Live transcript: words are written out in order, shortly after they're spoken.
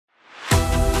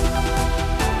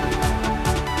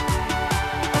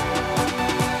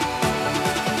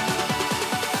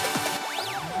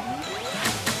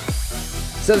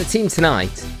So the team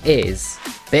tonight is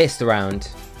based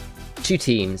around two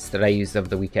teams that I used over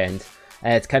the weekend.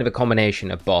 It's kind of a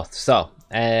combination of both. So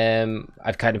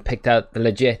I've kind of picked out the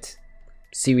legit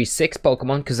Series 6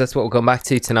 Pokemon because that's what we're going back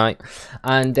to tonight.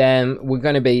 And we're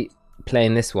going to be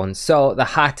playing this one. So the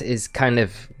hat is kind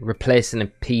of replacing a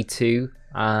P2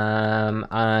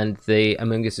 and the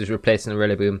Amoonguss is replacing a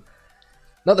Rillaboom.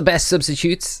 Not the best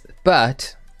substitutes,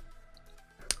 but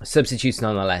substitutes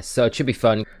nonetheless, so it should be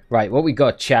fun. Right, what we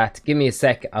got, chat? Give me a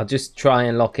sec. I'll just try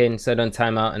and lock in so I don't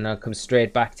time out, and I'll come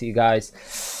straight back to you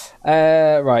guys.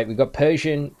 Right, we got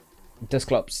Persian,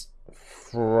 Dusclops,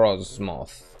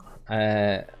 Frosmoth,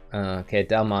 okay,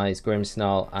 Delmise,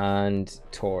 Grimmsnarl, and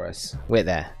Taurus. Wait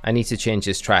there, I need to change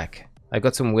this track. I've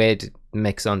got some weird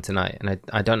mix on tonight, and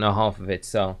I don't know half of it,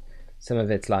 so some of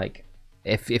it's like,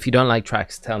 if you don't like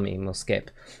tracks, tell me and we'll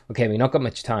skip. Okay, we've not got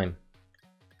much time.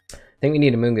 I think we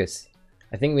need Amoonguss.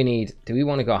 I think we need... Do we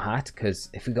want to go Hat? Because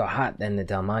if we go Hat, then the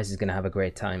Delmise is going to have a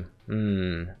great time.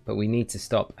 But we need to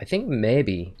stop. I think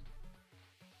maybe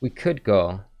we could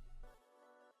go...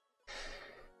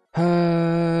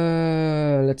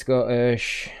 let's go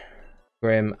Ursh,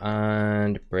 Grim,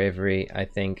 and Braviary, I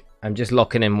think. I'm just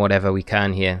locking in whatever we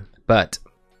can here. But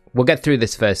we'll get through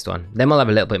this first one. Then we'll have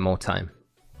a little bit more time.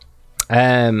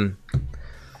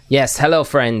 Yes, hello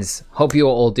friends. Hope you're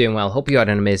all doing well. Hope you had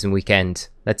an amazing weekend.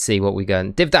 Let's see what we got.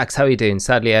 Divdax, how are you doing?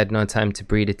 Sadly, I had no time to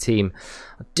breed a team.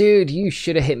 Dude, you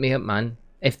should have hit me up, man.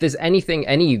 If there's anything,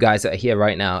 any of you guys that are here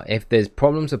right now, if there's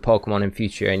problems with Pokemon in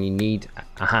future and you need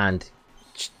a hand,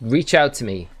 reach out to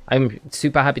me. I'm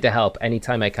super happy to help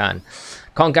anytime I can.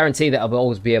 Can't guarantee that I'll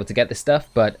always be able to get the stuff,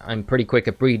 but I'm pretty quick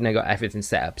at breeding. I got everything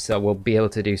set up, so we'll be able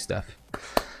to do stuff.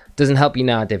 Doesn't help you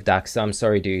now, Divdax, so I'm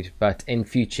sorry, dude. But in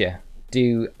future,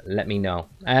 do let me know.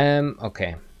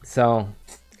 Okay, so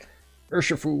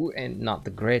Urshifu and not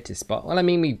the greatest spot. Well, I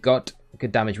mean, we've got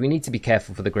good damage. We need to be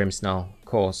careful for the Grimmsnarl, of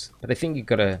course, but I think you've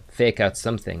got to fake out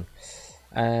something.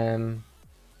 You're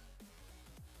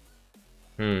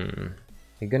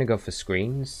gonna go for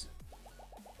screens.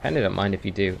 Kinda don't mind if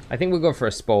you do. I think we'll go for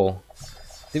a Spore.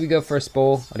 Did we go for a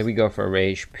Spore or did we go for a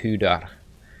Rage Pudar?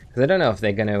 Because I don't know if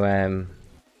they're gonna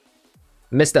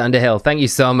Mr. Underhill, thank you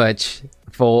so much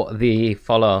for the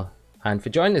follow and for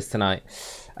joining us tonight.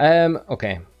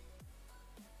 Okay.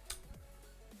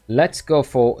 Let's go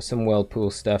for some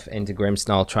Whirlpool stuff into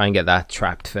Grimmsnarl. Try and get that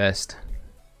trapped first.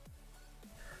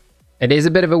 It is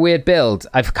a bit of a weird build.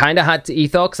 I've kind of had to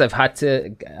Ethox.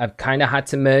 I've kind of had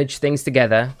to merge things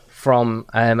together from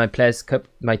my Players Cup,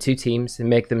 my two teams, and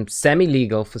make them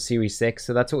semi-legal for Series 6.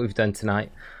 So that's what we've done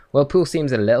tonight. Whirlpool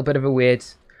seems a little bit of a weird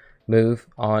move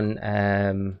on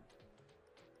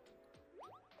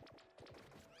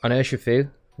Urshifu,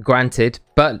 granted,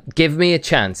 but give me a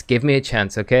chance,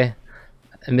 okay?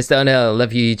 And Mr. O'Neill,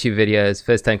 love your YouTube videos,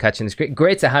 first time catching the screen.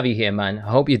 Great to have you here, man.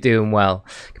 I hope you're doing well.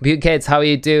 Computer Kids, how are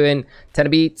you doing? Tenor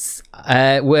Beats,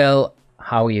 Will,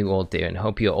 how are you all doing?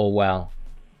 Hope you're all well.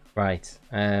 Right,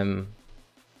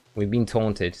 we've been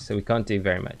taunted, so we can't do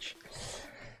very much.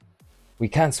 We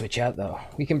can switch out though.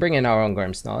 We can bring in our own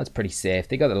Grimmsnarl. It's pretty safe.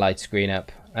 They got the light screen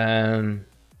up.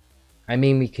 I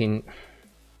mean, we can...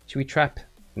 Should we trap?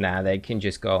 Nah, they can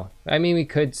just go. I mean, we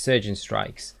could Surgeon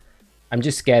Strikes. I'm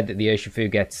just scared that the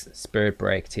Urshifu gets Spirit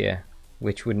Breaked here,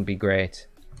 which wouldn't be great.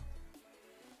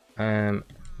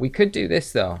 We could do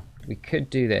this though. We could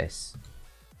do this.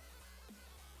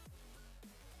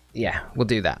 Yeah, we'll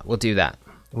do that. We'll do that.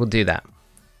 We'll do that.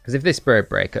 Because if they Spirit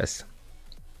Break us,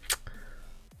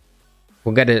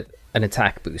 we'll get an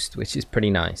attack boost, which is pretty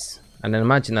nice. And then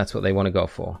imagine that's what they want to go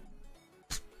for.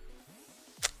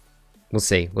 We'll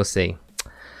see. We'll see.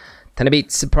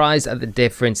 Tenabit, surprised at the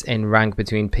difference in rank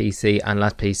between PC and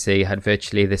last PC. Had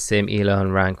virtually the same elo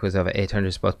and rank, was over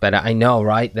 800 spots better. I know,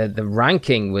 right? The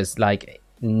ranking was like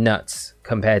nuts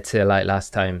compared to like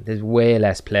last time. There's way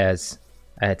less players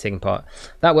taking part.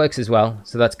 That works as well,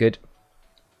 so that's good.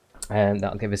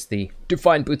 That'll give us the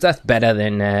Defiant boots. That's better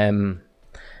than...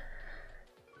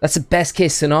 That's the best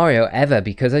case scenario ever,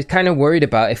 because I was kind of worried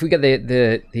about if we get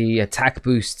the attack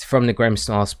boost from the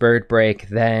Grimmsnarl Spirit Break,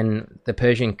 then the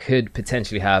Persian could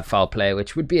potentially have foul play,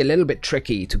 which would be a little bit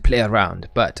tricky to play around,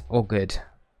 but all good.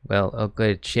 Well, all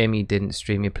good. Shame you didn't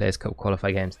stream your Players Cup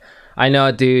qualify games. I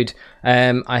know, dude.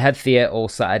 I had Thea all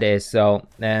Saturday, so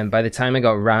by the time I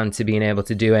got around to being able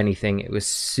to do anything, it was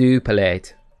super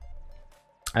late.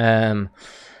 And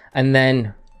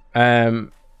then...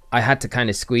 I had to kind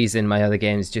of squeeze in my other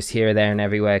games just here, there, and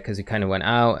everywhere because we kind of went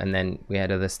out, and then we had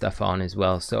other stuff on as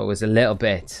well. So it was a little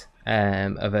bit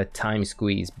of a time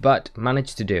squeeze, but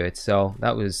managed to do it. So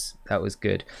that was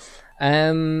good.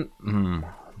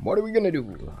 What are we gonna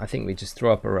do? I think we just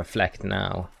throw up a reflect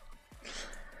now.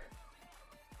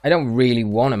 I don't really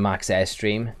want a max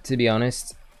airstream, to be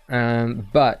honest.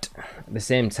 But at the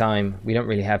same time, we don't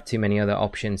really have too many other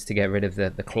options to get rid of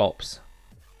the clops.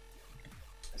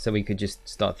 So we could just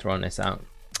start throwing this out.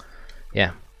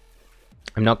 Yeah.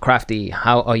 I'm not crafty.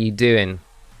 How are you doing?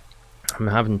 I'm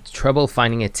having trouble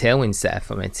finding a Tailwind setter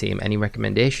for my team. Any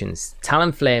recommendations?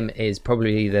 Talonflame is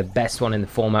probably the best one in the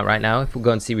format right now. If we're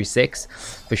going Series 6,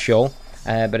 for sure.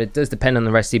 But it does depend on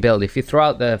the rest of your build. If you throw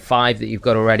out the 5 that you've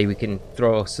got already, we can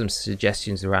throw some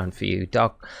suggestions around for you.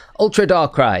 Ultra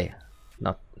Darkrai.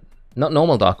 Not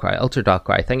normal Darkrai, Ultra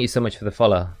Darkrai. Thank you so much for the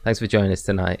follow. Thanks for joining us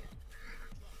tonight.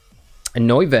 And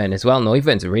Noivern as well.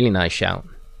 Noivern's a really nice shout.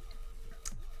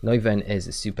 Noivern is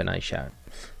a super nice shout.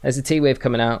 There's a T-Wave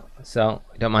coming out, so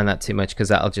I don't mind that too much because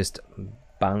that'll just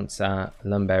bounce our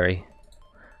Lumberry.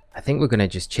 I think we're going to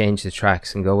just change the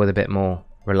tracks and go with a bit more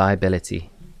reliability.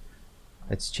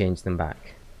 Let's change them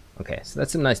back. Okay, so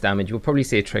that's some nice damage. We'll probably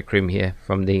see a Trick Room here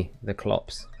from the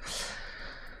Clops.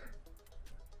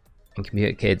 And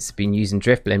Computer Kids been using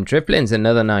Drifblim. Drifblim's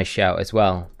another nice shout as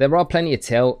well. There are plenty of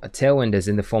Tailwinders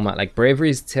in the format, like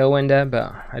Braviary's Tailwinder,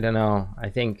 but I don't know. I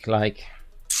think like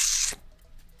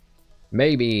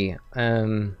maybe I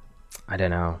don't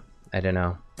know. I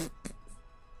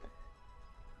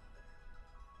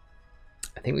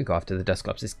think we go after the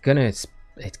Dusclops. It's gonna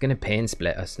pain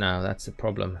split us now. That's the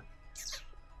problem.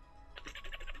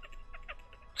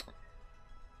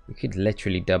 We could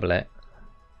literally double it.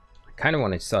 I kind of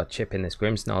want to start chipping this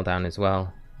Grimmsnarl down as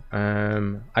well.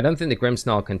 I don't think the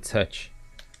Grimmsnarl can touch.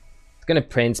 It's gonna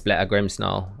pain split our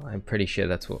Grimmsnarl. I'm pretty sure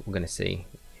that's what we're gonna see.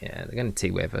 Yeah, they're gonna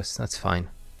T-Wave us. That's fine.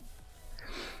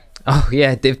 Oh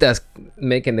yeah, Divdas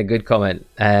making the good comment.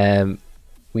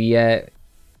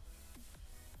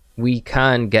 We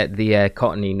can get the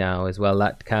Cottony now as well.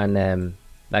 That can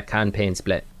pain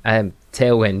split.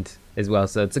 Tailwind as well,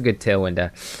 so it's a good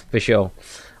Tailwinder for sure.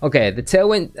 Okay, the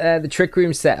Tailwind, the Trick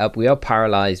Room setup. We are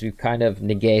paralyzed. We've kind of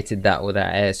negated that with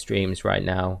our airstreams right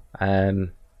now.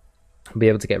 Be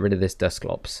able to get rid of this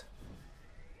Dusclops.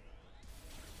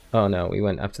 Oh no, we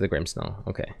went after the Grimmsnarl.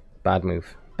 Okay, bad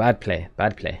move. Bad play,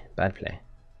 bad play, bad play.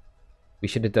 We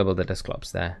should have doubled the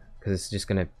Dusclops there, because it's just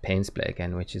going to pain split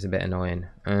again, which is a bit annoying.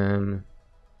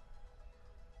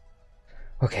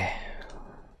 Okay.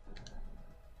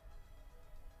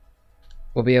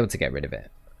 We'll be able to get rid of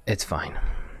it. It's fine.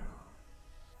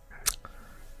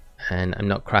 And I'm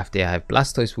not crafty. I have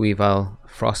Blastoise, Weavile,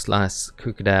 Frostlass,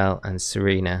 Crocodile, and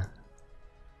Serena.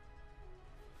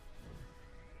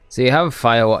 So you have a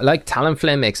Fire... Like,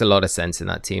 Talonflame makes a lot of sense in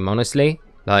that team, honestly.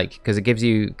 Like, because it gives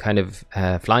you kind of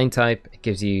Flying type. It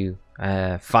gives you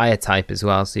Fire type as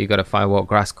well. So you got a Firewalk,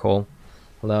 Grass Call.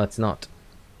 Although it's not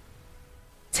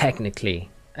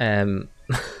technically the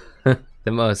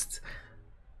most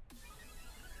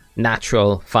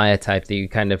natural Fire type that you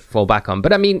kind of fall back on.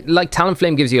 But I mean, like,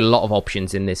 Talonflame gives you a lot of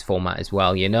options in this format as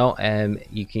well, you know.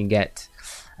 You can get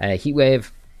Heatwave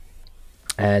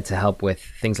to help with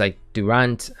things like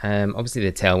Durant. Obviously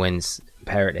the Tailwind's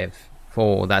imperative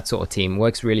for that sort of team.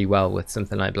 Works really well with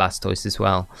something like Blastoise as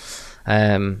well.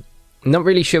 Not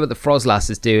really sure what the Frostlass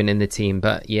is doing in the team,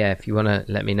 but yeah, if you want to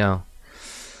let me know.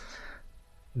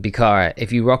 Bikara,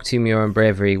 if you rock Tomb Your Own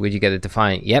Bravery, would you get the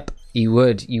Defiant? Yep, you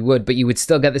would, but you would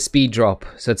still get the speed drop,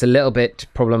 so it's a little bit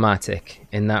problematic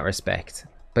in that respect.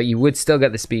 But you would still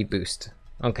get the speed boost.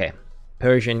 Okay,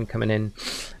 Persian coming in.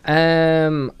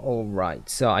 Alright,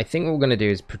 so I think what we're going to do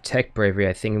is protect Braviary.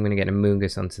 I think I'm going to get a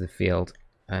Amoonguss onto the field.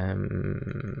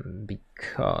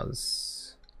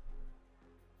 Because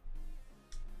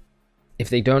if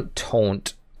they don't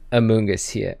taunt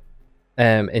Amoonguss here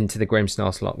into the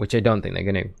Grimmsnarl slot, which I don't think they're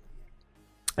going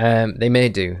to, they may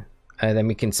do, then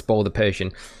we can spoil the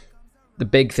Persian. The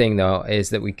big thing though is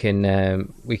that we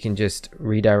can just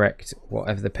redirect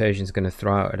whatever the Persian's going to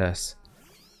throw out at us.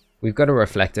 We've got a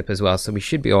Reflect Up as well, so we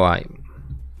should be alright.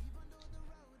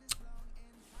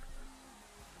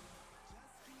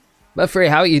 Buffrey,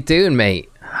 how are you doing, mate?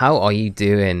 How are you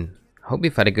doing? Hope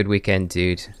you've had a good weekend,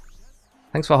 dude.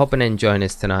 Thanks for hopping in and joining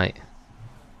us tonight.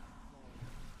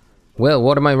 Will,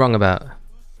 what am I wrong about?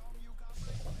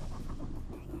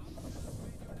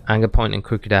 Anger Point and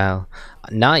Crocodile.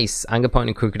 Nice! Anger Point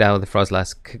and Crocodile with the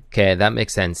Frostlass. Okay, that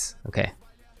makes sense. Okay.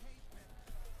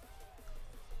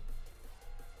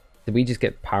 Did we just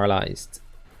get paralyzed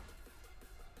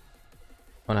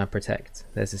on our Protect?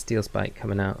 There's a Steel Spike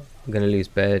coming out. I'm going to lose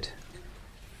Bird.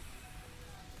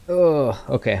 Oh,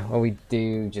 okay. Well, we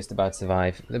do just about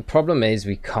survive. The problem is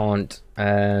we can't...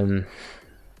 Okay,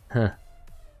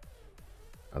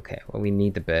 well, we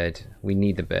need the Bird. We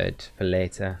need the Bird for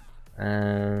later.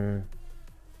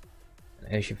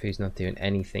 Urshifu's not doing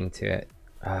anything to it.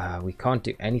 We can't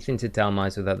do anything to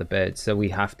Dalmise without the bird, so we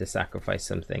have to sacrifice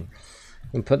something.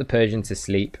 We can put the Persian to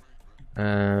sleep.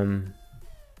 I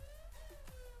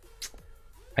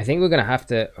think we're going to have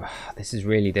to... this is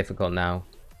really difficult now.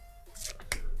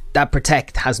 That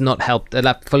protect has not helped.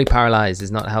 That fully paralyzed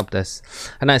has not helped us.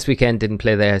 A nice weekend, didn't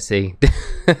play the RC.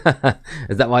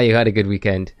 Is that why you had a good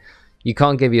weekend? You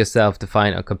can't give yourself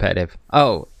Defiant or competitive.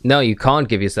 Oh, no, you can't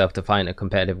give yourself Defiant or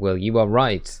competitive, Will. You are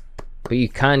right. But you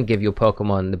can give your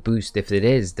Pokemon the boost if it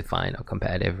is Defiant or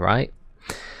competitive, right?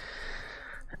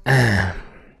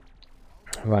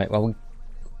 Right, well, we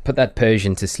put that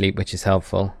Persian to sleep, which is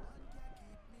helpful.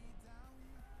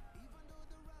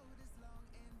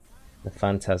 The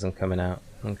Phantasm coming out.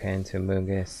 Okay, into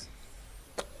Mugis.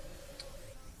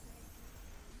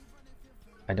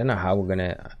 I don't know how I'm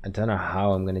gonna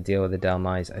deal with the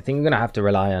Dalmise. I think I'm gonna have to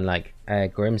rely on like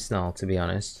Grimmsnarl, to be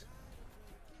honest.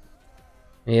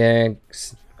 Yeah,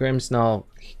 Grimmsnarl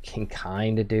can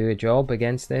kind of do a job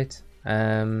against it.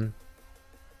 How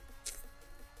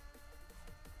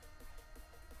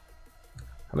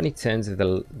many turns of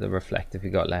the reflect have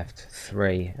we got left?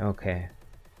 3. Okay,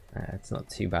 it's not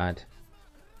too bad.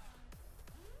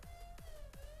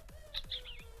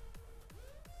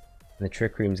 The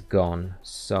Trick Room's gone,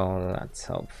 so that's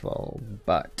helpful.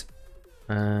 But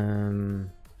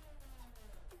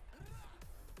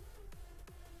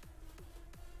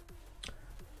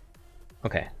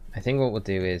okay, I think what we'll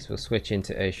do is we'll switch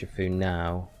into Urshifu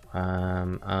now,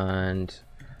 and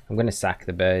I'm going to sack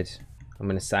the bird. I'm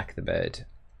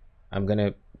going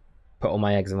to put all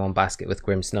my eggs in one basket with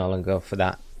Grimmsnarl and go for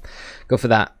that.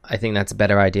 I think that's a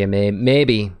better idea.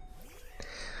 Maybe.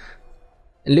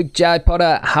 Luke Jai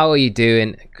Potter, how are you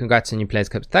doing? Congrats on your Players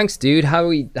Cup. Thanks, dude.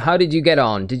 How did you get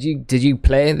on? Did you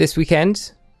play this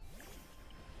weekend?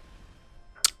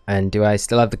 And do I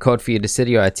still have the code for your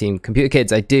Decidueye team? Computer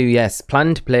Kids, I do, yes.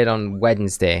 Plan to play it on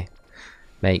Wednesday,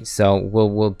 mate. So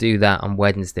we'll do that on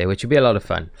Wednesday, which will be a lot of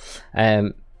fun.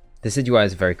 Decidueye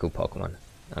is a very cool Pokemon.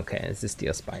 Okay, it's the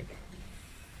Steel Spike.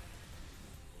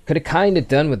 Could have kind of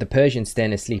done with the Persian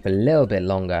staying asleep a little bit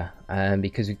longer,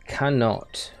 because we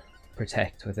cannot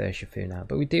protect with Urshifu now,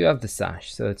 but we do have the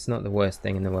Sash, so it's not the worst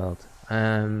thing in the world.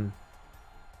 And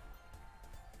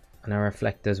our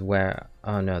reflectors wear...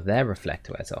 oh no, their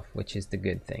reflector wears off, which is the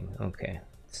good thing. Okay,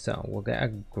 so we'll get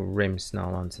a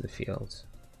Grimmsnarl onto the field.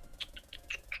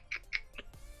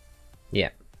 Yeah,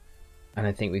 and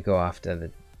I think we go after the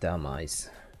Dalmise.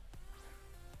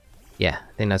 Yeah,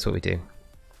 I think that's what we do.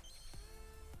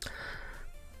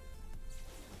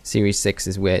 Series 6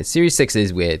 is weird. Series 6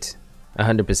 is weird.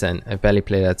 100%. I barely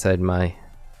played outside my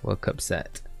World Cup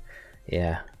set.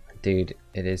 Yeah, dude,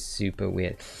 it is super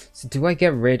weird. So do I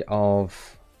get rid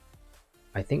of...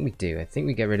 I think we do. I think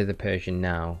we get rid of the Persian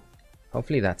now.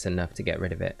 Hopefully that's enough to get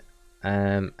rid of it.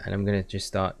 And I'm going to just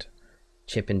start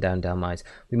chipping down Dalmise.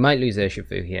 We might lose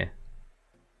Urshifu here.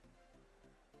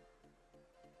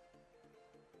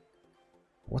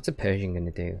 What's a Persian going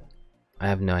to do? I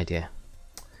have no idea.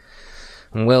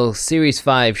 Well, Series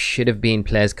 5 should have been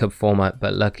Players Cup format,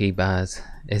 but lucky Baz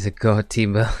is a god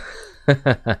team.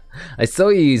 I saw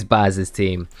you use Baz's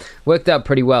team. Worked out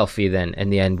pretty well for you then in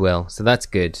the end, Will. So that's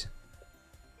good.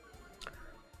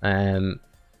 And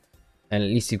at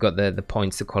least you've got the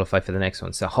points to qualify for the next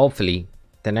one. So hopefully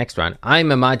the next round,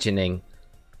 I'm imagining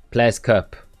Players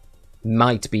Cup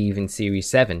might be even Series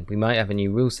 7. We might have a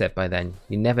new rule set by then.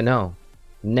 You never know.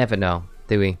 Never know,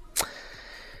 do we?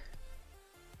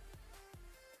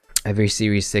 Every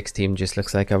Series 6 team just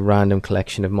looks like a random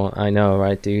collection of I know,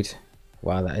 right, dude?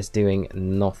 Wow, that is doing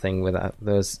nothing without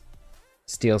those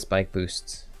Steel Spike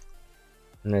boosts.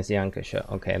 And there's the Anchor Shot.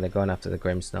 Okay, they're going after the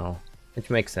Grimmsnarl, which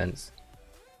makes sense.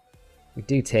 We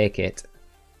do take it.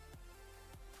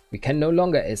 We can no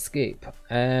longer escape.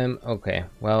 Okay,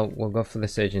 well, we'll go for the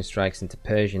Surgeon Strikes into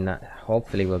Persian. That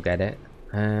hopefully we'll get it.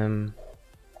 I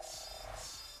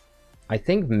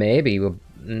think maybe we'll...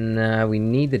 Nah, we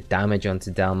need the damage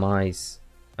onto Dalmise.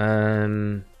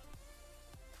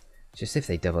 Just if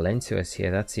they double into us here,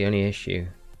 that's the only issue.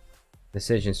 The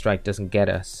Surgeon Strike doesn't get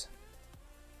us.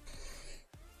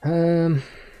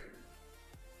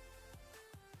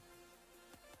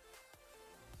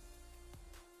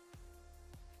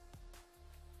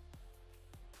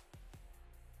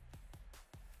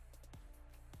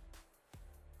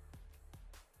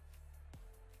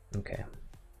 Okay.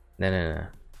 No.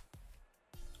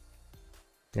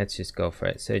 Let's just go for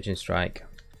it. Surgeon Strike,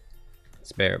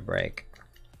 Spirit Break,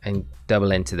 and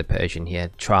double into the Persian here.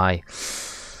 Try.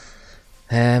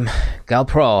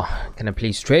 Galpro, can I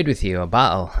please trade with you or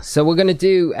battle? So we're gonna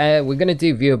do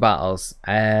viewer battles.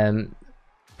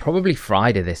 Probably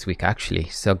Friday this week actually.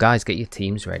 So guys, get your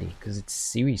teams ready because it's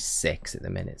Series 6 at the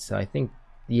minute. So I think,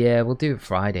 yeah, we'll do it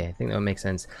Friday. I think that would make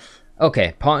sense.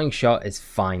 Okay, parting shot is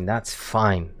fine. That's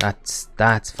fine. That's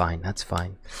fine. That's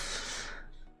fine.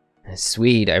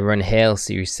 Swede, I run Hail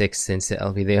Series 6 since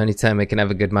it'll be the only time I can have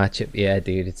a good matchup. Yeah,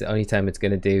 dude, it's the only time it's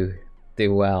gonna do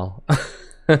well.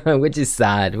 which is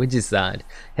sad.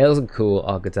 Hail's a cool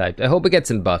archetype. I hope it gets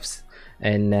some buffs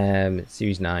in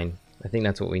Series 9. I think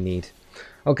that's what we need.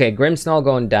 Okay, Grimmsnarl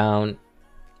going down.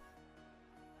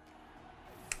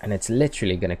 And it's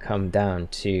literally going to come down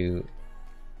to...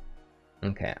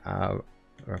 Okay, our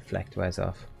Reflect wears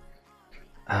off.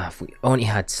 If we only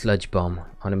had Sludge Bomb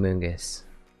on Amoonguss.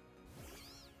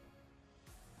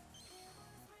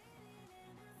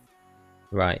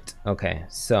 Right, okay,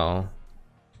 so...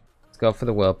 Let's go for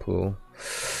the Whirlpool.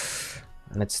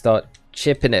 And let's start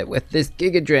chipping it with this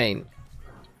Giga Drain.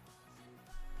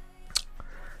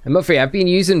 And Muffrey, I've been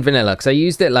using Vanilla because I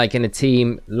used it like in a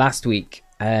team last week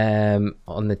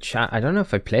on the chat. I don't know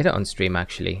if I played it on stream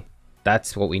actually.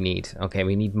 That's what we need. Okay,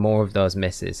 we need more of those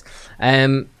misses.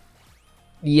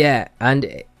 Yeah,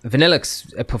 and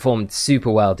Vanillux performed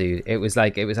super well, dude. It was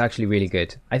actually really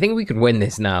good. I think we could win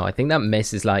this now. I think that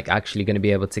miss is like actually going to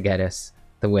be able to get us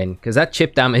the win because that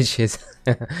chip damage is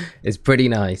is pretty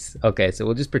nice. Okay, so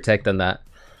we'll just protect on that.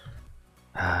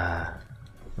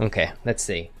 Okay, let's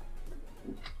see.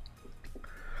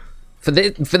 For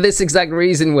this exact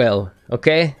reason, Will,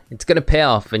 okay? It's going to pay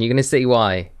off, and you're going to see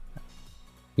why.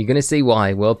 You're going to see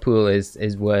why Whirlpool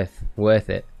is worth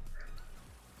it.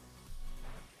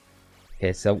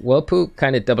 Okay, so Whirlpool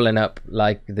kind of doubling up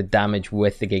like the damage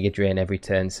with the Giga Drain every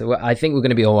turn. So I think we're going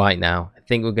to be alright now. I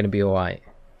think we're going to be alright.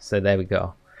 So there we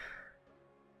go.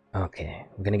 Okay,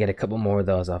 we're going to get a couple more of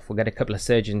those off. We'll get a couple of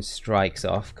Surgeon Strikes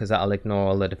off, because that'll ignore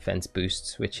all the defense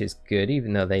boosts, which is good,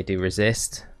 even though they do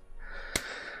resist. I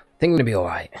think we're going to be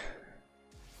alright.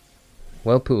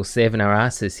 Whirlpool saving our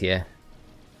asses here.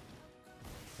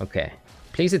 Okay.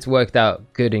 Please it's worked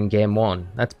out good in game 1.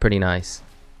 That's pretty nice.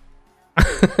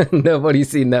 Nobody's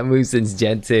seen that move since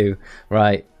Gen 2.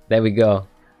 Right. There we go.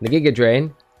 The Giga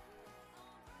Drain.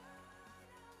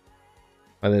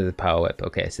 Oh, there's a Power Whip.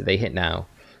 Okay, so they hit now.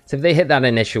 So if they hit that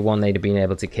initial one, they'd have been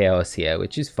able to KO us here,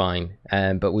 which is fine.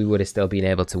 But we would have still been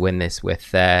able to win this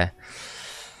with...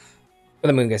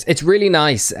 Amoonguss. It's really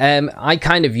nice. I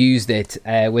kind of used it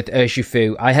with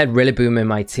Urshifu. I had Rillaboom in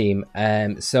my team,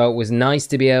 so it was nice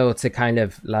to be able to kind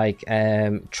of like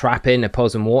trap in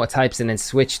opposing water types and then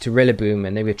switch to Rillaboom,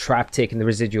 and they would trap taking the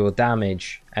residual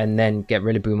damage and then get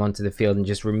Rillaboom onto the field and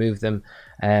just remove them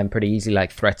pretty easily,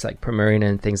 like threats like Primarina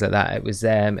and things like that. It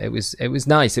was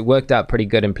nice. It worked out pretty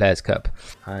good in Players Cup.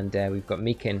 And we've got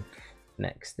Meekin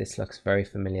next. This looks very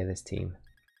familiar, this team.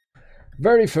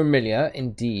 Very familiar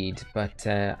indeed, but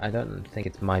I don't think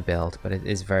it's my build, but it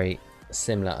is very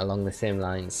similar along the same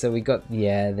lines. So we got,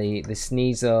 yeah, the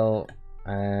Sneasel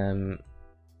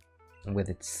with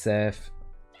its Surf.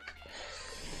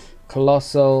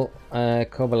 Colossal,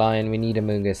 Cobalion, we need a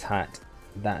Amoonguss hat.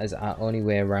 That is our only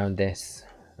way around this.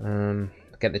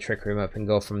 Get the Trick Room up and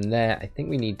go from there. I think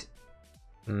we need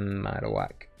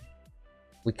Marowak.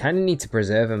 We kind of need to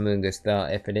preserve Amoonguss though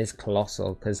if it is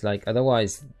Colossal, because like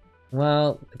otherwise...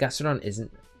 Well, Gastrodon isn't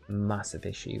a massive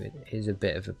issue. It is a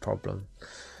bit of a problem.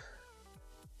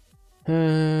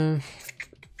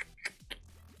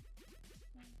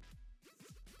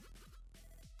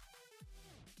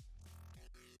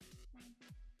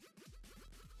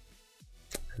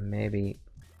 Maybe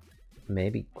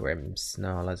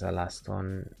Grimmsnarl as our last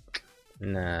one.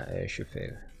 Nah,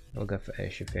 Urshifu. We'll go for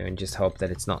Urshifu and just hope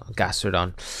that it's not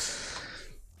Gastrodon.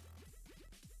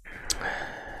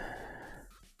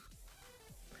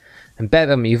 And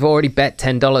Bevam, you've already bet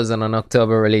 $10 on an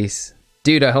October release.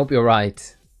 Dude, I hope you're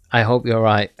right. I hope you're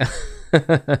right.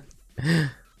 And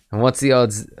what's the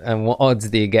odds? And what odds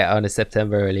do you get on a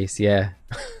September release? Yeah.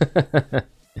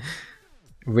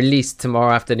 Released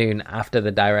tomorrow afternoon after the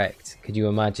Direct. Could you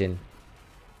imagine?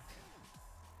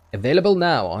 Available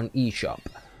now on eShop.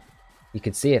 You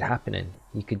could see it happening.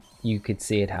 You could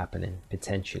see it happening,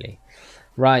 potentially.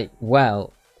 Right,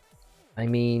 well, I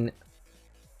mean...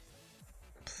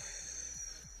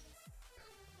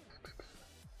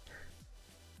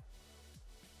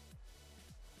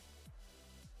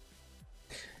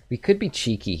 We could be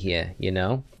cheeky here, you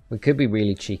know? We could be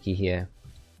really cheeky here.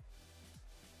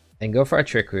 And go for a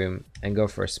Trick Room and go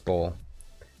for a Spore.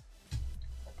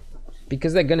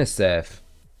 Because they're gonna Surf.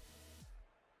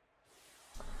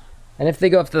 And if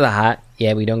they go after the hat,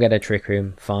 yeah, we don't get a Trick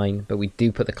Room, fine. But we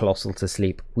do put the Colossal to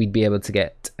sleep. We'd be able to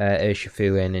get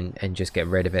Urshifu in and just get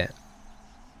rid of it.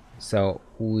 So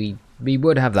we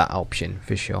would have that option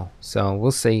for sure. So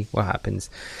we'll see what happens.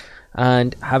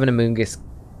 And having a Moongus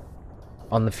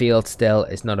on the field still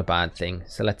is not a bad thing.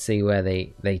 So let's see where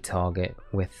they target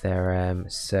with their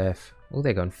Surf. Oh,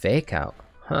 they're going Fake Out.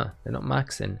 Huh, they're not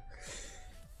maxing.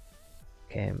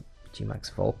 Okay, G-Max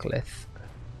Volclith.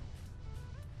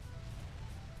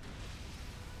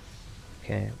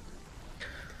 Okay.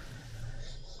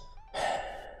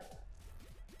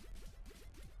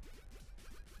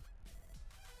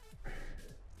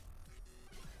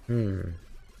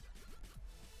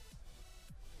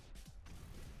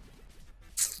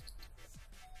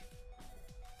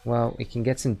 Well, we can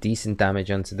get some decent damage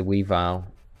onto the Weavile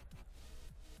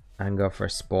and go for a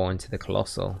Spore into the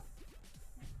Colossal.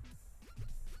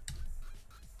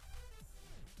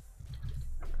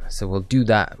 So we'll do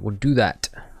that. We'll do that.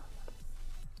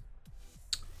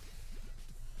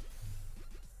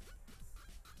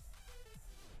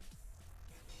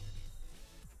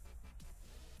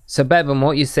 So Bebon,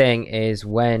 what you're saying is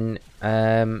when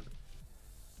the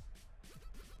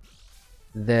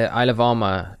Isle of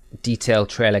Armor detailed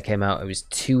trailer came out, it was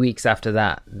 2 weeks after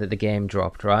that the game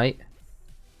dropped, right?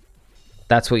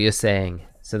 That's what you're saying.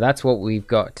 So that's what we've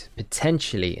got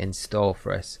potentially in store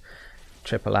for us.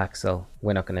 Triple Axle.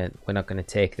 We're not gonna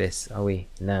take this, are we?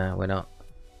 Nah, we're not.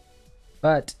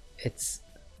 But it's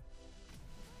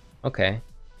okay.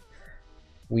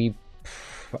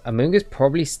 Amoongus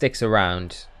probably sticks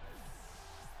around.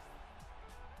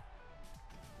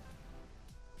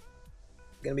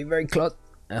 Gonna be very close.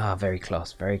 Ah, very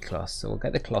close, very close. So we'll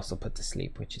get the Colossal put to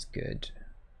sleep, which is good.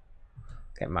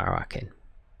 Get Marowak in.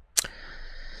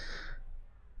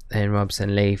 And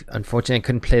Robson leave. Unfortunately, I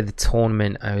couldn't play the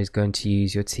tournament. I was going to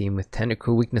use your team with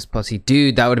Tentacle Weakness Posse.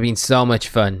 Dude, that would have been so much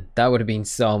fun. That would have been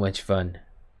so much fun.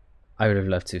 I would have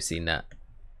loved to have seen that.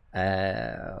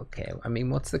 Okay, I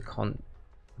mean, what's the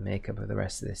makeup of the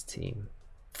rest of this team?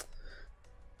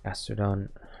 Gastrodon.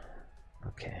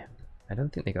 Okay. I don't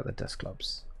think they got the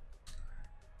Dusclops.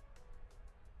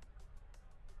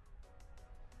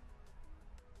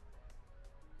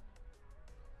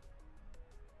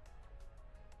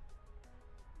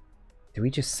 Do we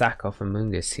just sack off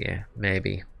Amoongus here?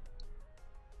 Maybe.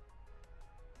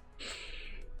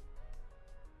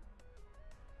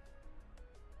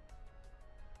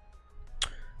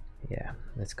 Yeah,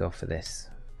 let's go for this.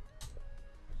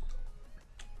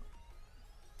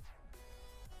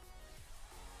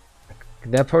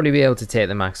 They'll probably be able to take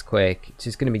the Max Quake. It's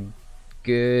just going to be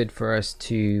good for us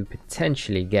to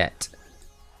potentially get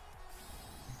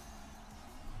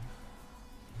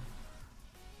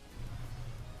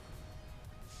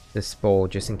the Spore,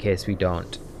 just in case we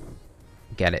don't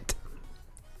get it.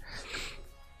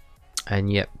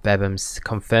 And yep, Bebum's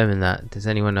confirming that. Does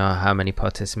anyone know how many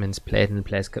participants played in the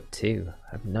Players Cup 2?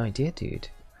 I have no idea, dude.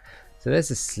 So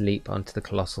there's a sleep onto the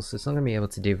Colossal, so it's not going to be able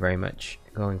to do very much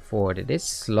going forward. It is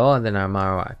slower than our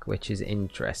Marowak, which is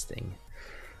interesting.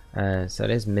 So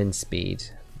there's min speed.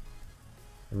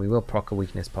 And we will proc a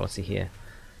weakness policy here.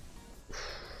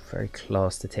 Very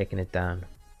close to taking it down.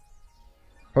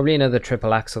 Probably another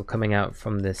triple axle coming out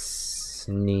from this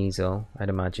Sneasel, I'd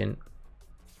imagine.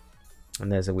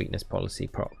 And there's a weakness policy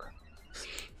proc.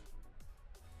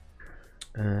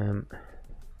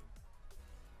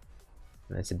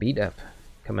 There's a beat up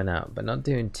coming out, but not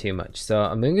doing too much. So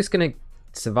Amoongus gonna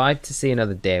survive to see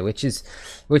another day, which is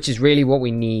really what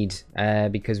we need,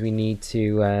 because we need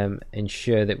to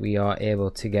ensure that we are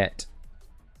able to get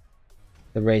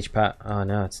the Rage Pat. Oh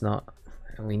no, it's not.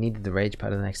 We needed the Rage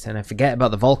Pad the next turn. I forget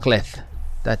about the Volclith.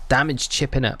 That damage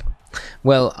chipping up.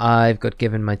 Well, I've got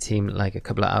given my team like a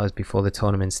couple of hours before the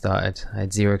tournament started. I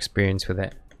had 0 experience with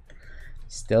it.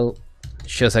 Still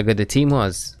shows how good the team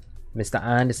was. Mr.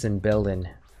 Anderson building.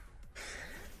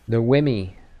 The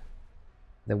Wimmy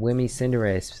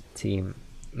Cinderace team.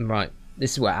 Right,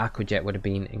 this is where Aquajet would have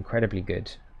been incredibly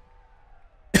good.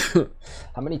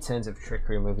 How many turns of Trick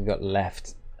Room have we got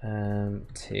left?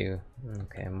 2.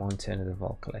 Okay, and 1 turn of the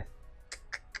Volclith.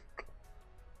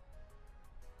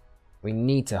 We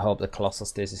need to hope the Colossal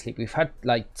stays asleep. We've had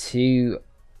like 2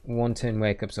 1-turn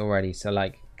wake ups already, so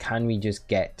like, can we just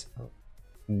get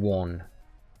 1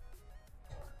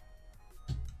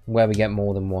 where we get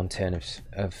more than 1 turn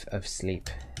of sleep?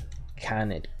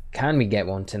 Can we get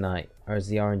 1 tonight, or is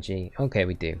the RNG? Okay,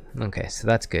 we do. Okay, so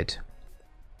that's good.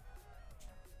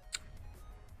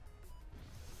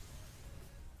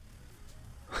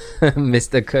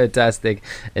 Mr. Kurtastic,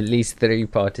 at least 3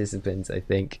 participants, I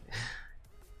think.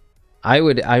 I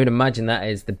would imagine that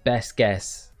is the best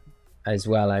guess as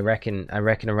well. I reckon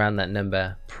around that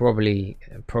number probably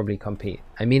compete.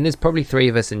 I mean, there's probably 3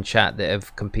 of us in chat that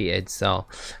have competed, so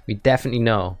we definitely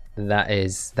know that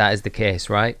is the case,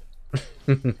 right?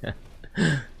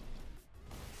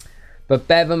 But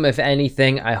Bevam, if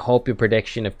anything, I hope your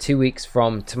prediction of 2 weeks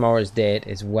from tomorrow's date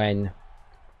is when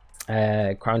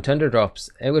Crown Tundra drops.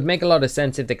 It would make a lot of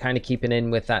sense if they're kind of keeping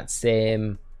in with that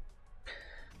same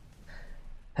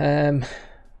time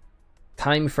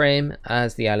frame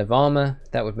as the Isle of Armor.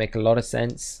 That would make a lot of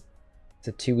sense.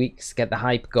 So 2 weeks, get the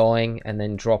hype going, and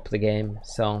then drop the game.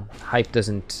 So hype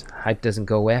doesn't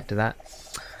go away after that.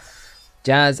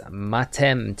 Jazz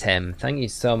Matemtem, thank you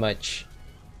so much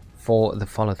for the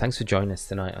follow. Thanks for joining us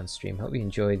tonight on stream. Hope you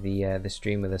enjoy the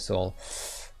stream with us all.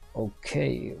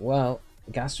 Okay, well,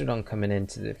 Gastrodon coming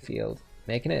into the field,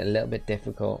 making it a little bit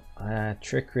difficult.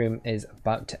 Trick Room is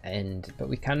about to end, but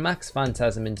we can max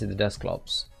Phantasm into the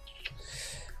Dusclops.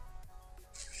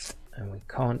 And we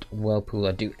can't Whirlpool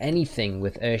or do anything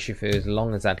with Urshifu as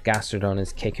long as that Gastrodon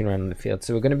is kicking around the field.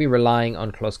 So we're going to be relying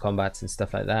on close combats and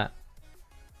stuff like that.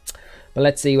 But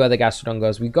let's see where the Gastrodon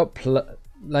goes. We've got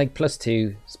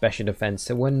 +2 special defense,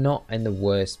 so we're not in the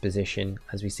worst position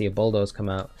as we see a Bulldoze come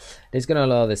out. It is going to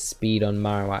allow the speed on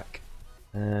Marowak.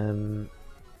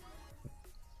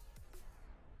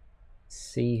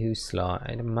 See who's slower.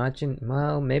 I'd imagine,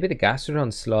 well, maybe the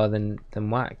Gastrodon's slower than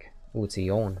Whack. Oh, it's a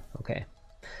Yawn. Okay.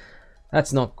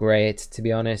 That's not great, to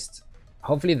be honest.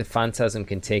 Hopefully the Phantasm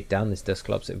can take down this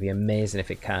Dusclops. It would be amazing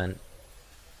if it can.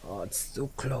 Oh, it's so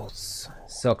close.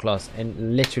 So close.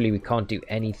 And literally we can't do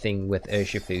anything with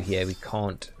Urshifu here. We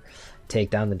can't take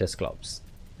down the Dusclops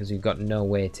because we've got no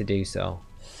way to do so.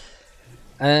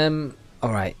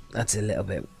 Alright, that's a little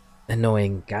bit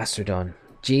annoying. Gastrodon.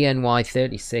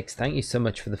 GNY36, thank you so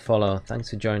much for the follow. Thanks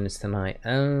for joining us tonight.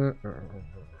 Okay.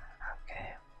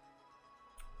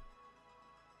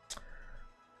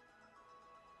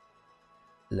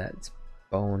 Let's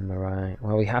Bone Marai.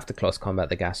 Well, we have to close combat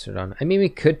the Gastrodon. I mean, we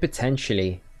could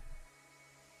potentially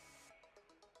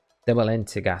double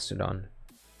into Gastrodon.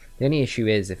 The only issue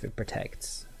is if it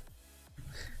protects.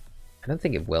 I don't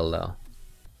think it will, though.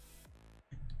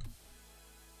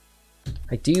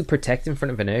 I do protect in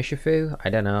front of an Urshifu. I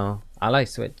don't know. Ally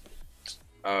switch.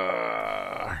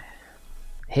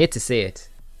 Hate to see it.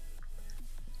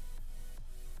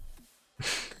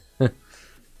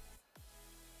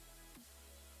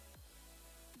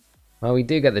 Well, we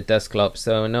do get the Dusclops,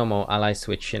 so no more ally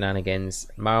switch shenanigans.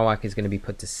 Marowak is going to be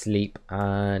put to sleep,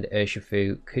 and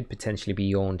Urshifu could potentially be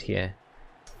yawned here.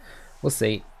 We'll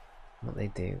see what they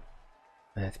do.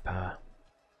 Earth Power.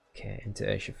 Okay, into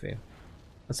Urshifu.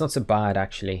 That's not so bad,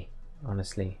 actually,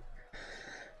 honestly.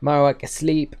 Marowak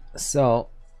asleep, so...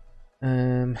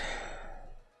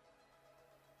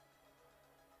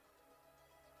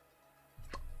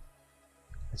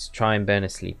 let's try and burn a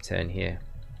sleep turn here.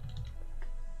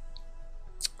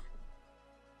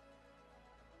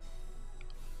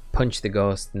 Punch the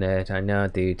ghost, nerd. I know,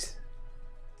 dude.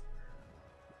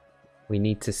 We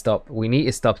need to stop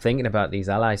thinking about these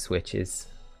ally switches.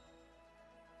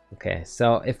 Okay,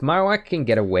 so if Marowak can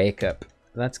get a wake up,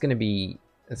 that's gonna be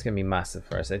massive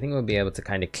for us. I think we'll be able to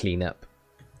kind of clean up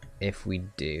if we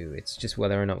do. It's just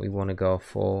whether or not we want to go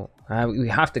for. We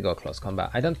have to go close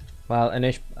combat. I don't. Well, an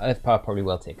Earth Power probably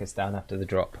will take us down after the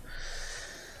drop.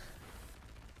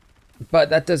 But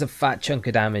that does a fat chunk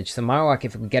of damage. So Marowak,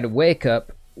 if we can get a wake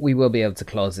up, we will be able to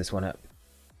close this one up.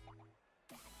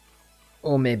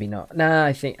 Or maybe not. Nah,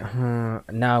 I think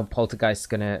now Poltergeist's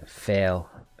gonna fail,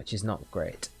 which is not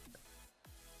great.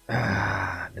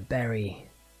 The berry.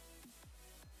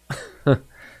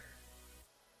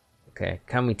 Okay,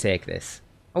 can we take this?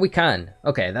 Oh, we can.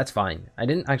 Okay, that's fine. I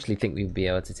didn't actually think we'd be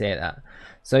able to take that.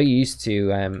 So used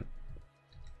to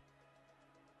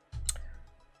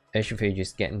Urshifu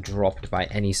just getting dropped by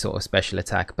any sort of special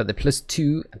attack, but the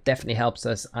 +2 definitely helps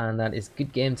us, and that is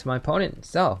good game to my opponent.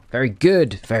 So very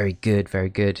good, very good, very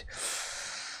good.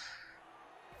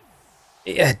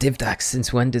 Yeah, Divdax,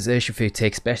 since when does Urshifu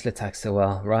take special attacks so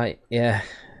well? Right, yeah,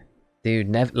 dude,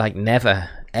 never,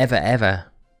 ever.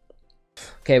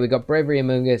 Okay, we got Braviary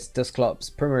Among Us, Dusclops,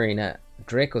 Primarina,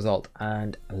 Draco's Ult,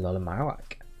 and Alola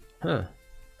Marowak. Huh.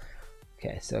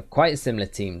 Okay, so quite a similar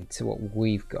team to what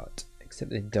we've got. Except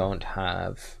they don't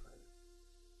have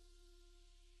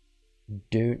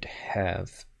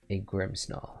a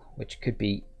Grimmsnarl, which could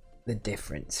be the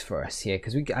difference for us here,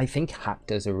 because I think Hat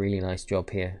does a really nice job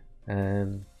here. We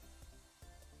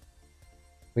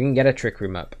can get a Trick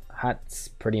Room up. Hat's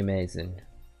pretty amazing.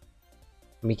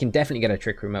 We can definitely get a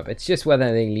Trick Room up. It's just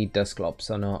whether they lead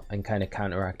Dusclops or not and kind of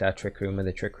counteract our Trick Room with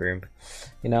a Trick Room,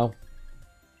 you know.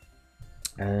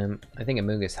 I think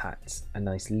Amoonguss Hat's a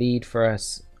nice lead for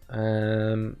us.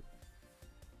 What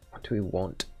do we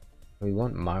want? We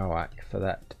want Marowak for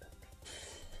that.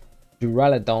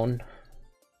 Duraludon.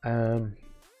 And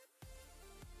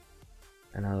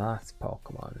our last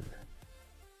Pokemon.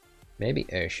 Maybe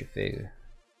Urshifu.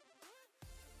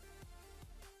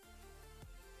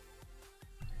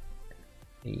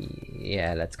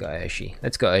 Yeah, let's go Urshi.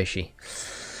 Let's go Urshi.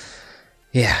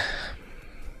 Yeah.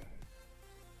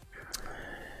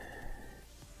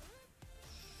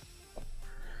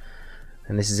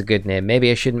 And this is a good name. Maybe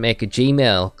I shouldn't make a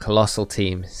Gmail Colossal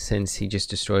team since he just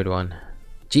destroyed one.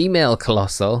 Gmail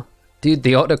Colossal? Dude,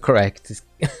 the autocorrect is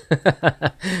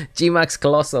Gmax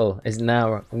Colossal is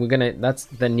now, we're gonna, that's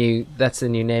the new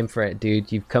name for it,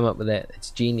 dude. You've come up with it.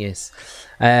 It's genius.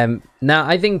 Now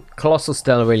I think Colossal's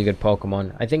still a really good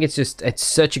Pokemon. I think it's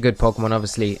such a good Pokemon.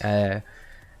 Obviously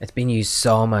it's been used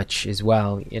so much as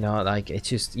well, you know, like it's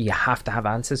just, you have to have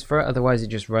answers for it, otherwise it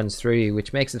just runs through you,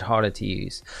 which makes it harder to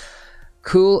use.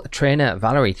 Cool Trainer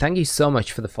Valerie, thank you so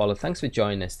much for the follow. Thanks for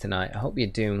joining us tonight. I hope you're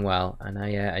doing well, and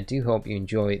I do hope you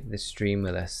enjoy the stream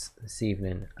with us this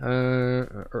evening.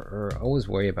 Always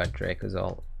worry about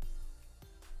Dracozolt,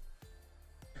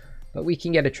 but we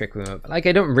can get a Trick Room. Like,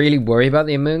 I don't really worry about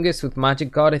the Amoonguss with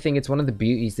Magic God. I think it's one of the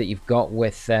beauties that you've got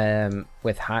with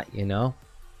Hat, you know.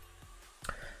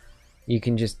 It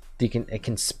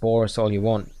can spore us all you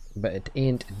want, but it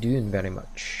ain't doing very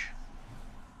much.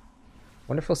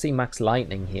 Wonder if we'll see Max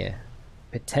Lightning here.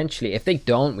 Potentially. If they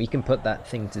don't, we can put that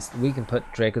thing to, we can put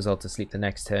Dracozolt to sleep the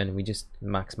next turn, and we just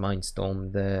Max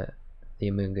Mindstorm the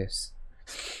Amoonguss.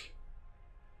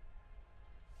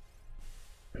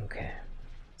 Okay.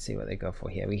 Let's see what they go for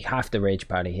here. We have to Rage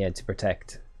Powder here to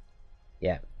protect.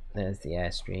 Yeah, there's the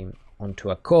Airstream onto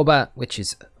a Koba, which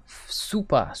is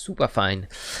super fine.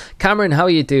 Cameron, how are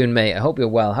you doing, mate? I hope you're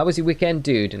well. How was your weekend,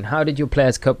 dude? And how did your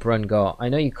Players Cup run go? I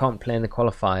know you can't play in the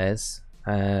qualifiers,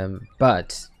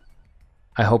 but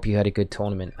I hope you had a good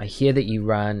tournament. I hear that you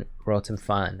ran Rotom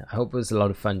Fan. I hope it was a lot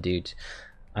of fun, dude.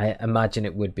 I imagine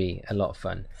it would be a lot of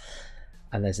fun.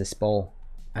 And there's a Spore,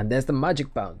 and there's the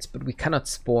Magic Bounce, but we cannot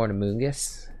Spore an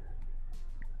Amoonguss.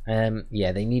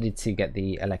 Yeah, they needed to get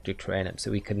the Electric Terrain up, so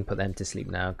we couldn't put them to sleep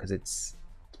now, because it's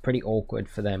pretty awkward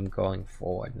for them going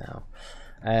forward now.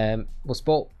 We'll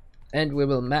Sport, and we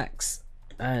will Max.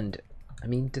 And I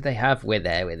mean, do they have, we're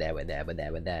there.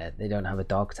 They don't have a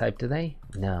dog type, do they?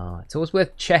 No. It's always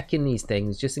worth checking these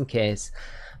things just in case.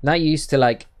 I'm not used to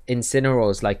like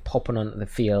Incineroars like popping onto the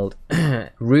field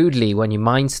rudely when you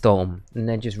Mindstorm, and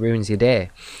then just ruins your day.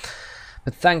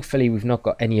 But thankfully we've not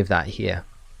got any of that here.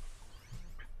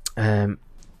 And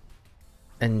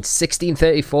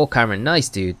 1634, Cameron, nice,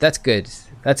 dude. That's good.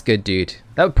 That's good, dude.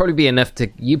 That would probably be enough to,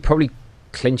 you probably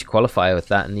clinch qualifier with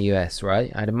that in the US,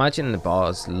 right? I'd imagine the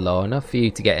bar's low enough for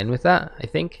you to get in with that, I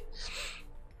think.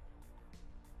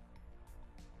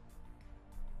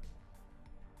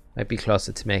 Might be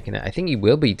closer to making it. I think you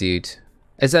will be, dude.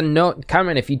 Is there no,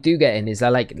 Cameron, if you do get in, is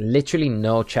there like literally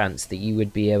no chance that you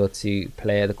would be able to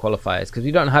play the qualifiers? Because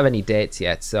we don't have any dates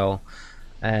yet, so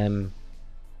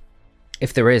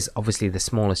if there is, obviously the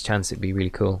smallest chance, it'd be really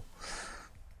cool.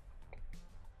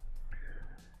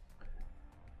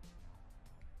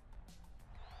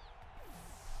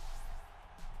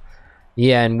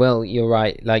 Yeah, and Will, you're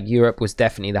right. Like, Europe was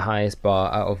definitely the highest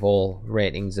bar out of all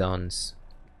rating zones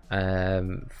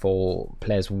for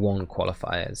Players 1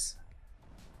 qualifiers.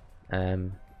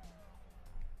 And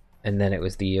then it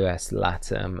was the US,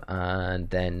 LATAM, and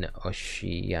then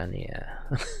Oceania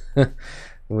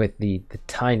with the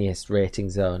tiniest rating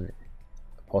zone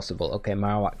possible. Okay,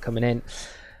 Marowak coming in.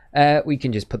 We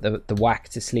can just put the whack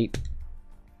to sleep.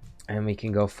 And we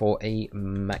can go for a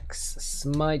Max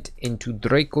Smite into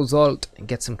Dracozolt and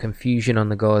get some confusion on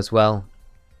the go as well.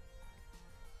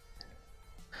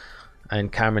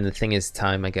 And Cameron, the thing is,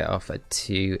 time I get off at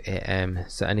 2 AM,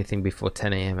 so anything before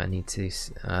 10 AM I need to,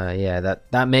 yeah,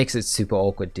 that makes it super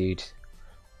awkward, dude.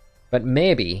 But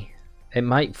maybe it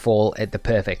might fall at the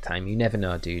perfect time. You never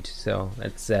know, dude. So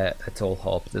let's all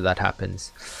hope that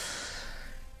happens.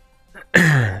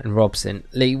 And Robson,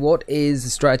 Lee, what is the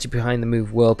strategy behind the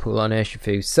move Whirlpool on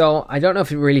Urshifu? So I don't know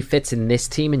if it really fits in this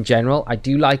team in general. I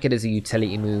do like it as a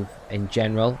utility move in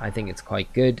general. I think it's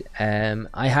quite good.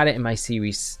 I had it in my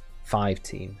Series 5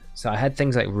 team, so I had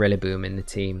things like Rillaboom in the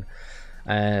team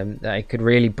that I could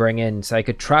really bring in, so I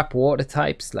could trap water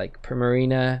types like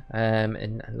Primarina,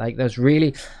 and like those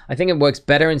really, I think it works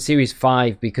better in Series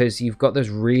 5 because you've got those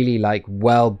really like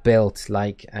well built,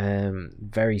 like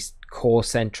very core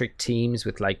centric teams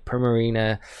with like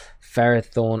Primarina,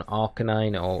 Ferrothorn,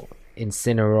 Arcanine, or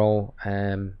Incineroar,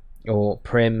 or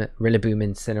Prim, Rillaboom,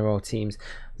 Incineroar teams.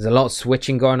 There's a lot of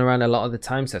switching going around a lot of the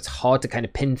time, so it's hard to kind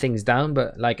of pin things down.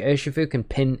 But like Urshifu can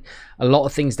pin a lot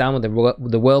of things down with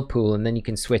the Whirlpool, and then you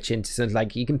can switch into something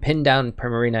like you can pin down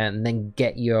Primarina and then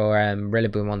get your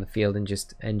Rillaboom on the field and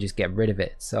just get rid of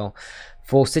it. So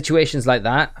for situations like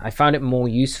that, I found it more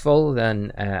useful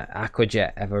than Aqua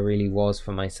Jet ever really was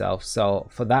for myself. So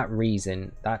for that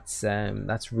reason, that's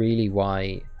really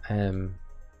why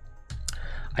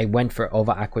I went for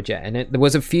over Aqua Jet, and there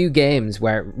was a few games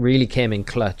where it really came in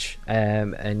clutch,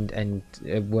 and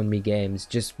it won me games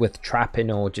just with trapping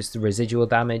or just the residual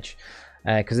damage,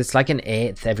 because it's like an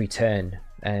 8th every turn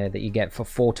that you get for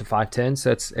 4 to 5 turns.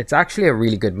 So it's actually a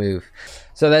really good move.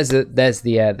 So there's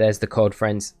the code,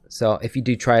 friends. So if you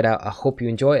do try it out, I hope you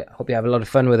enjoy it. I hope you have a lot of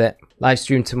fun with it. Live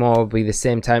stream tomorrow will be the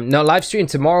same time. No, live stream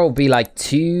tomorrow will be like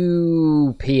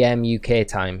 2 p.m. UK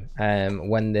time,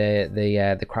 when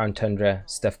the Crown Tundra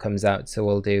stuff comes out. So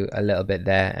we'll do a little bit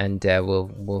there, and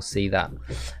we'll see that,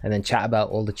 and then chat about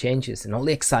all the changes and all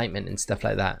the excitement and stuff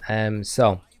like that.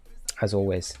 So as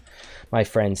always, my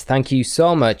friends, thank you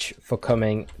so much for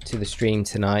coming to the stream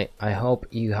tonight. I hope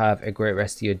you have a great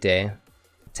rest of your day.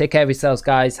 Take care of yourselves,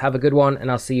 guys. Have a good one, and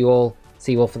I'll see you all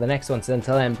for the next one. So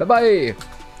until then, bye bye.